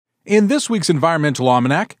In this week's Environmental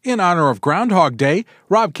Almanac, in honor of Groundhog Day,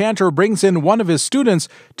 Rob Cantor brings in one of his students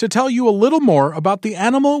to tell you a little more about the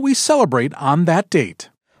animal we celebrate on that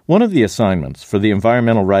date. One of the assignments for the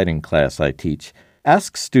environmental writing class I teach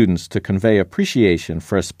asks students to convey appreciation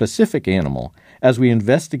for a specific animal as we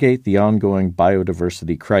investigate the ongoing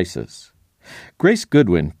biodiversity crisis. Grace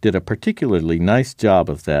Goodwin did a particularly nice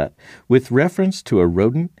job of that with reference to a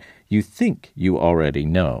rodent you think you already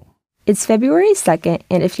know. It's February 2nd,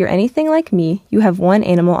 and if you're anything like me, you have one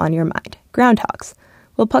animal on your mind, groundhogs.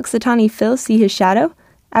 Will Punxsutawney Phil see his shadow?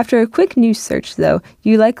 After a quick news search, though,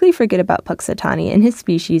 you likely forget about Punxsutawney and his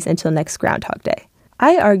species until next Groundhog Day.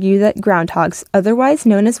 I argue that groundhogs, otherwise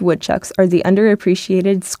known as woodchucks, are the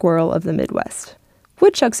underappreciated squirrel of the Midwest.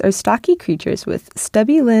 Woodchucks are stocky creatures with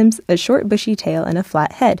stubby limbs, a short bushy tail, and a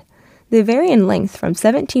flat head. They vary in length from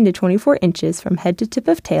 17 to 24 inches from head to tip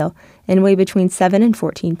of tail and weigh between 7 and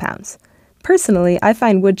 14 pounds. Personally, I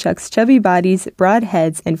find woodchucks' chubby bodies, broad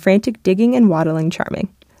heads, and frantic digging and waddling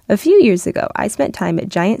charming. A few years ago, I spent time at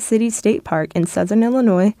Giant City State Park in southern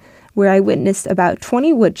Illinois, where I witnessed about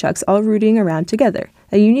 20 woodchucks all rooting around together,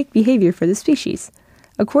 a unique behavior for the species.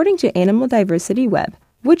 According to Animal Diversity Web,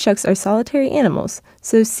 woodchucks are solitary animals,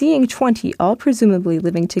 so seeing 20 all presumably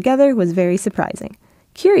living together was very surprising.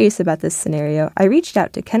 Curious about this scenario, I reached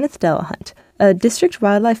out to Kenneth Delahunt, a district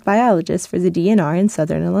wildlife biologist for the DNR in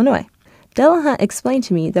southern Illinois. Delahunt explained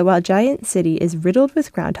to me that while Giant City is riddled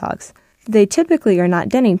with groundhogs, they typically are not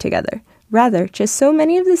denning together. Rather, just so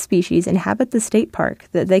many of the species inhabit the state park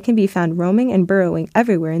that they can be found roaming and burrowing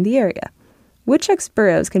everywhere in the area. Woodchucks'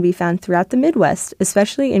 burrows can be found throughout the Midwest,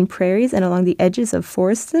 especially in prairies and along the edges of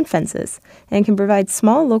forests and fences, and can provide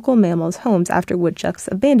small local mammals homes after woodchucks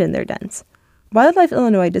abandon their dens. Wildlife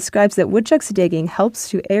Illinois describes that woodchucks digging helps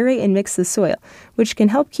to aerate and mix the soil, which can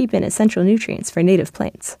help keep in essential nutrients for native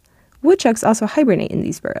plants. Woodchucks also hibernate in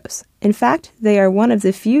these burrows. In fact, they are one of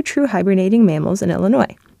the few true hibernating mammals in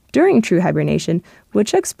Illinois. During true hibernation,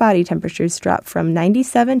 woodchucks' body temperatures drop from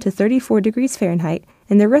 97 to 34 degrees Fahrenheit,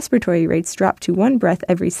 and their respiratory rates drop to 1 breath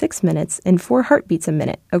every 6 minutes and 4 heartbeats a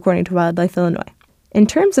minute, according to Wildlife Illinois. In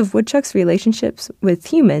terms of woodchucks' relationships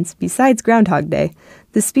with humans, besides Groundhog Day,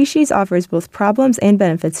 the species offers both problems and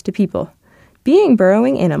benefits to people. Being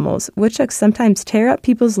burrowing animals, woodchucks sometimes tear up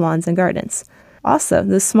people's lawns and gardens. Also,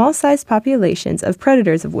 the small-sized populations of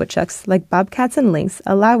predators of woodchucks, like bobcats and lynx,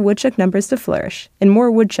 allow woodchuck numbers to flourish, and more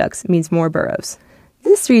woodchucks means more burrows.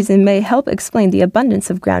 This reason may help explain the abundance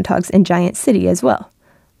of groundhogs in Giant City as well.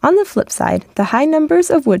 On the flip side, the high numbers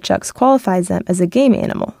of woodchucks qualifies them as a game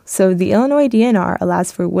animal, so the Illinois DNR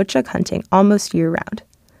allows for woodchuck hunting almost year-round.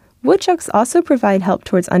 Woodchucks also provide help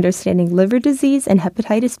towards understanding liver disease and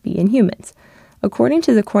hepatitis B in humans. According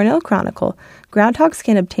to the Cornell Chronicle, groundhogs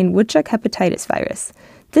can obtain woodchuck hepatitis virus.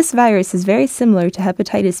 This virus is very similar to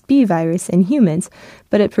hepatitis B virus in humans,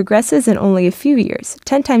 but it progresses in only a few years,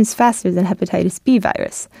 10 times faster than hepatitis B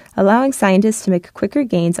virus, allowing scientists to make quicker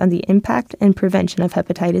gains on the impact and prevention of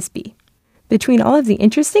hepatitis B. Between all of the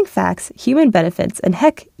interesting facts, human benefits, and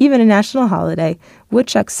heck, even a national holiday,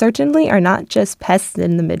 woodchucks certainly are not just pests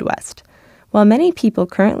in the Midwest. While many people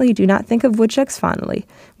currently do not think of woodchucks fondly,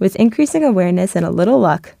 with increasing awareness and a little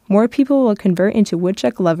luck, more people will convert into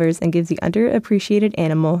woodchuck lovers and give the underappreciated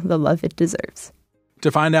animal the love it deserves.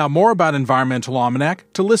 To find out more about Environmental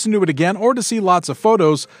Almanac, to listen to it again, or to see lots of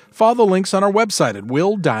photos, follow the links on our website at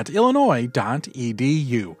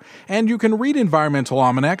will.illinois.edu. And you can read Environmental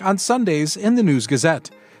Almanac on Sundays in the News Gazette.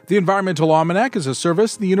 The Environmental Almanac is a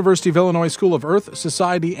service of the University of Illinois School of Earth,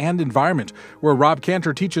 Society, and Environment, where Rob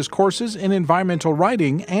Cantor teaches courses in environmental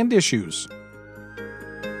writing and issues.